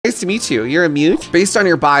Nice to meet you. You're a mute. Based on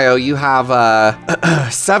your bio, you have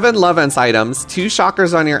 7 Lovense items, 2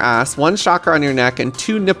 shockers on your ass, 1 shocker on your neck, and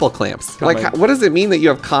 2 nipple clamps. Like, what does it mean that you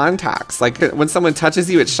have contacts? Like, when someone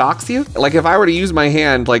touches you, it shocks you? Like, if I were to use my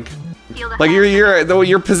hand, like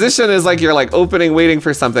your position is like you're like opening, waiting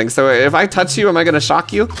for something. So if I touch you, am I gonna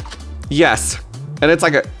shock you? Yes. And it's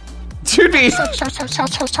like a... Dude, I think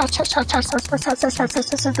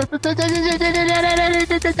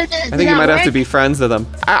you might have to be friends with them.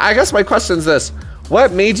 I guess my question is this.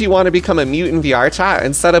 What made you want to become a mute in VRChat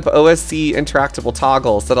and set up OSC interactable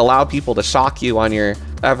toggles that allow people to shock you on your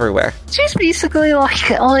everywhere? She's basically like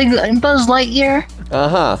Buzz Lightyear.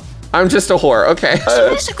 Uh-huh. I'm just a whore. Okay. She's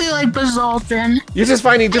basically like Buzz Aldrin. You're just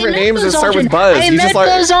finding different names that start with Buzz. I met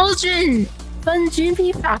Buzz Aldrin. Fun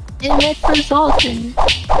Jimmy Fact. I met Buzz Aldrin.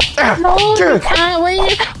 No, you can't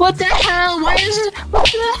wait. What the hell? Why is it? What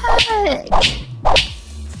the heck?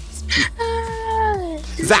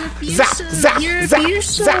 Zap, zap, zap, zap,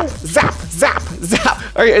 zap, zap, zap,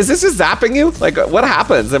 zap. Is this just zapping you? Like, what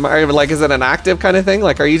happens? Am I like, is it an active kind of thing?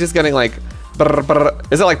 Like, are you just getting like, brr, brr?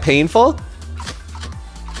 Is it like painful?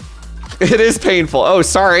 It is painful. Oh,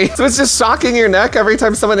 sorry. So it's just shocking your neck every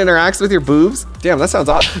time someone interacts with your boobs? Damn, that sounds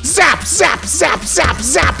awesome. Zap, zap, zap, zap,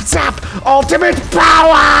 zap, zap. Ultimate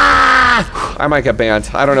power! I might get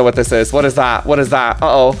banned. I don't know what this is. What is that? What is that?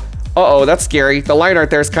 Uh-oh. Uh-oh, that's scary. The line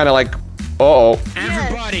art there is kind of like, uh-oh.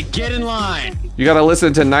 Everybody, get in line. You gotta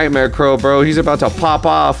listen to Nightmare Crow, bro. He's about to pop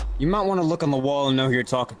off. You might want to look on the wall and know who you're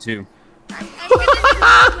talking to.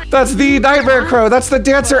 That's the Nightmare Crow. That's the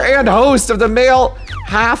dancer and host of the male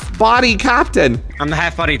half-body captain. I'm the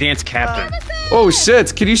half-body dance captain. Oh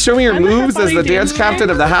shit, can you show me your moves as the dance captain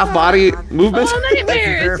of the half-body movement? If you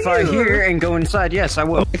verify here and go inside, yes, I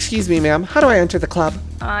will. Excuse me, ma'am. How do I enter the club?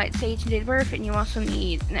 It's age and date of birth, and you also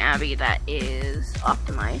need an Abby that is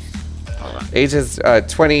optimized. Hold on. Age is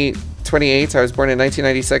 28. I was born in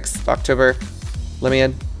 1996, October. Let me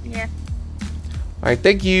in. Yeah. All right,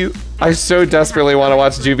 thank you. I so desperately want to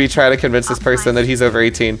watch Juby try to convince this person that he's over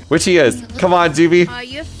 18, which he is. Come on, Juby.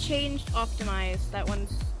 You have to change optimize. That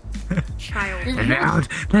one's child.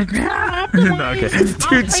 It's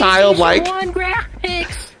too childlike.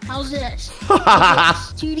 Graphics. How's this?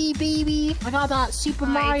 2D baby. I got that Super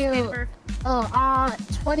Mario.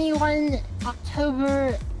 21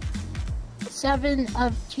 October 7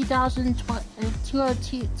 of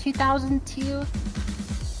 2002.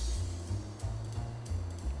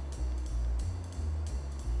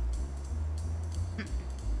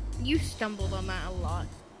 You stumbled on that a lot.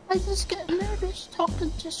 I just get nervous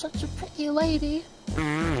talking to such a pretty lady.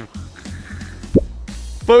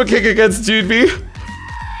 Vote kick against Juby.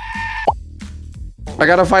 I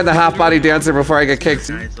gotta find the half-body dancer before I get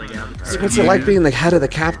kicked. What's it like being the head of the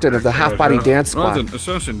captain of the half-body dance squad?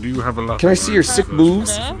 Assassin, do you have a lot? Can I see your sick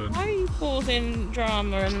moves? Why are you causing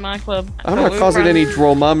drama in my club? I'm not causing any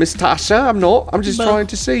drama, Miss Tasha. I'm not. I'm just trying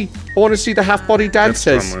to see. I want to see the half-body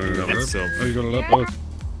dancers.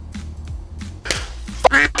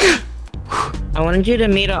 I wanted you to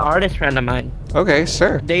meet an artist friend of mine. Okay,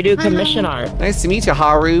 sure. They do commission art. Nice to meet you,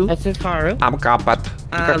 Haru. This is Haru. I'm Crumpet. You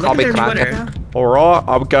can look call at me their Crumpet. Twitter. Alright,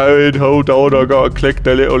 I'm going. Hold on, I gotta click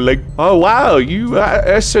the little link. Oh wow, you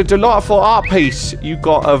it's a delightful art piece. You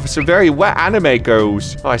got of some very wet anime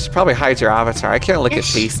girls. Oh, I should probably hide your avatar. I can't look at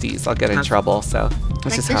pasties. I'll get in trouble, so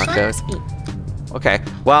that's just how it goes. Okay,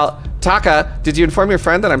 well, Taka, did you inform your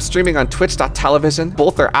friend that I'm streaming on twitch.television?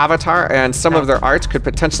 Both their avatar and some of their art could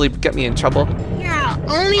potentially get me in trouble. Yeah,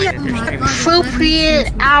 only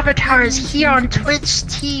appropriate avatars here on Twitch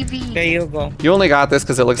TV. There you go. You only got this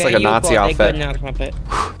because it looks like a Nazi outfit.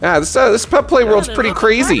 Yeah, this pet play world's pretty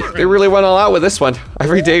crazy. They really went all out with this one.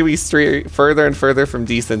 Every day we stray further and further from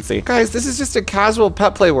decency. Guys, this is just a casual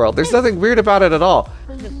pet play world. There's nothing weird about it at all.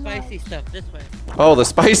 The spicy stuff this way. Oh, the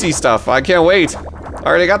spicy stuff. I can't wait. I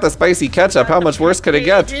already got the spicy ketchup. How much worse could it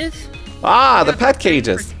get? Ah, the pet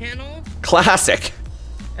cages. Classic.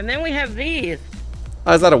 And then we have these.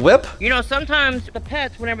 Oh, is that a whip? You know, sometimes the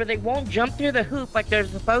pets, whenever they won't jump through the hoop like they're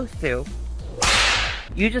supposed to,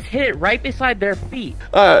 you just hit it right beside their feet.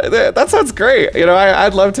 That sounds great. You know,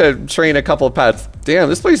 I'd love to train a couple pets. Damn,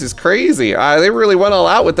 this place is crazy. They really went all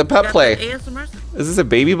out with the pet play. Is this a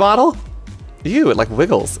baby bottle? Ew, it like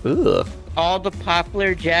wiggles. Ugh. All the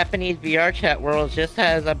popular Japanese VRChat worlds just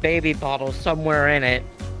has a baby bottle somewhere in it.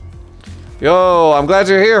 Yo, I'm glad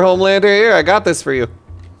you're here, Homelander. Here, I got this for you.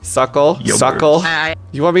 Suckle, suckle.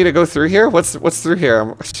 You want me to go through here? What's through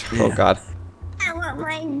here? Oh God. I want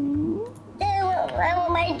my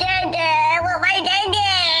daddy. I want my daddy.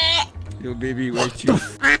 Yo, baby, wait you. What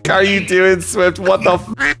the f are you doing, Swift? What the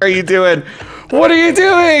f are you doing? What are you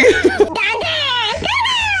doing?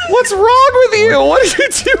 What's wrong with you? What are you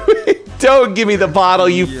doing? Don't give me the bottle,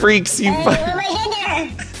 you freaks. You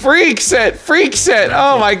freak shit.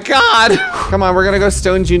 Oh my God. Come on, we're gonna go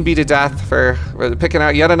stone Junbi to death for picking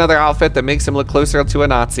out yet another outfit that makes him look closer to a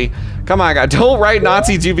Nazi. Come on, guys. Don't write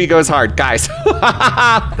Nazi Junbi goes hard, guys.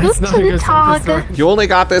 That's not a good sentence. You only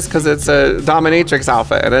got this because it's a dominatrix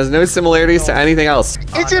outfit. It has no similarities to anything else.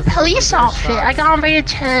 It's a police outfit. I got invited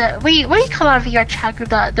to, what do you call our VRChat group?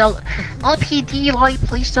 The LPD, Lolly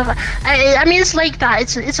Police stuff. I mean, it's like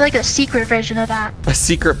that. It's like a secret version of that. A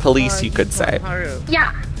secret police, you could say.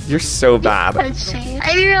 Yeah. You're so bad. I'd say.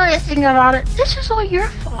 I didn't really think about it. This is all your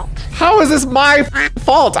fault. How is this my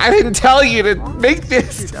fault? I didn't tell you to make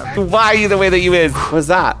this. Why are you the way that you is? What's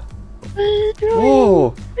that? What are you doing? Whoa.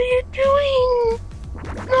 What are you doing?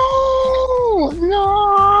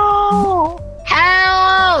 No!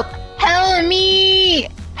 Help! Help me!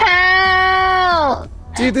 Help!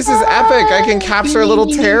 Dude, this is epic. I can capture a little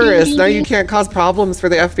terrorist. Now you can't cause problems for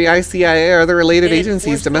the FBI, CIA, or other related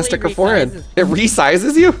agencies, domestic or foreign. It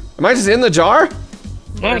resizes you? Am I just in the jar?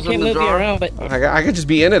 Well, I can't move you around, but... I could just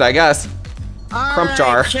be in it, I guess. Crump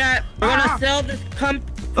jar. Chat, we're gonna sell this Crumpet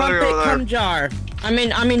cum jar. I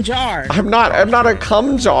mean jar. I'm not a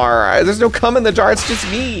cum jar. There's no cum in the jar, it's just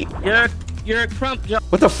me. You're a crump jar.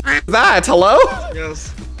 What the f is that? Hello?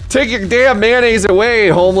 Yes. Take your damn mayonnaise away,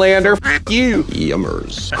 Homelander. F you.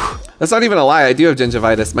 Yummers. That's not even a lie. I do have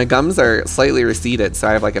gingivitis. My gums are slightly receded, so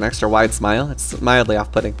I have like an extra wide smile. It's mildly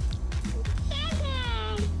off-putting.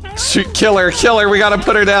 Shoot, kill her. We gotta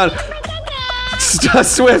put her down.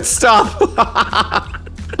 Swift, stop.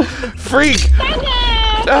 Freak.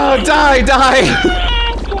 Oh, die.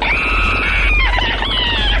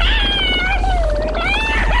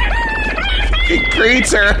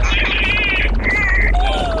 Creature.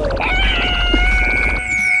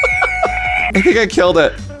 I think I killed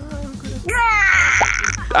it.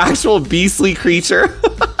 Actual beastly creature.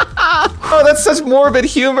 Oh, that's such morbid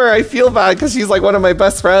humor. I feel bad because she's like one of my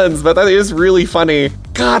best friends, but that is really funny.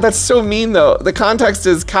 God, that's so mean though. The context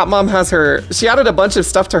is Catmom she added a bunch of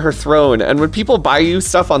stuff to her throne, and when people buy you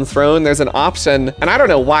stuff on Throne, there's an option, and I don't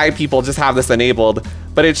know why people just have this enabled,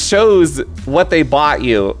 but it shows what they bought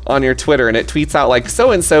you on your Twitter, and it tweets out like,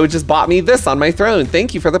 so-and-so just bought me this on my throne.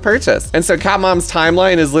 Thank you for the purchase. And so Catmom's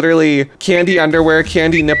timeline is literally candy underwear,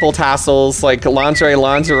 candy nipple tassels, like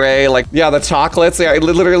lingerie, like, yeah, the chocolates. Yeah,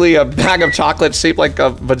 literally a bag of chocolate shaped like a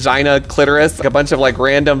vagina clitoris, like a bunch of like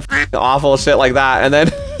random awful shit like that. And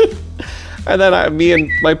then and then me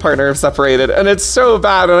and my partner have separated, and it's so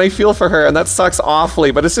bad, and I feel for her, and that sucks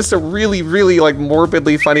awfully, but it's just a really, really like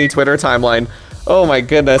morbidly funny Twitter timeline. Oh my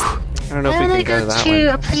goodness. I don't know if we can go to that one.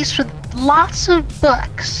 A place with lots of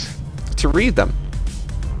books. To read them,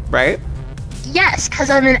 right? Yes, because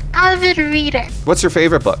I'm an avid reader. What's your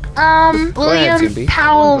favorite book? William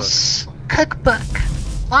Powell's cookbook.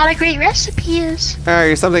 A lot of great recipes.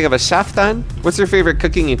 You're something of a chef then? What's your favorite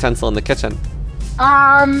cooking utensil in the kitchen?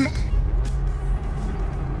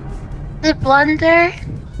 The blender.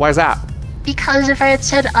 Why is that? Because if I had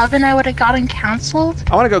said oven, I would have gotten canceled.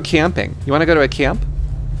 I want to go camping. You want to go to a camp?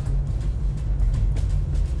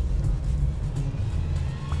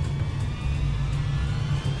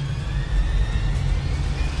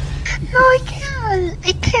 No, I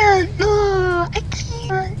can't. No, I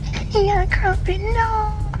can't. Yeah, Crumpet,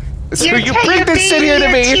 no. So you bring this shit here to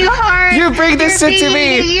me. You bring this shit to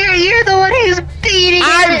me. You're the one who's baiting it.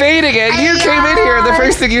 I'm baiting it. You came in here. The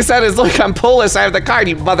first thing you said is, look, I'm Polish. I have the card,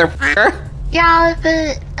 you motherfucker. Yeah,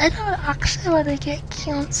 but I don't actually want to get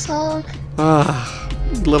canceled.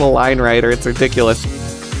 Little line writer. It's ridiculous.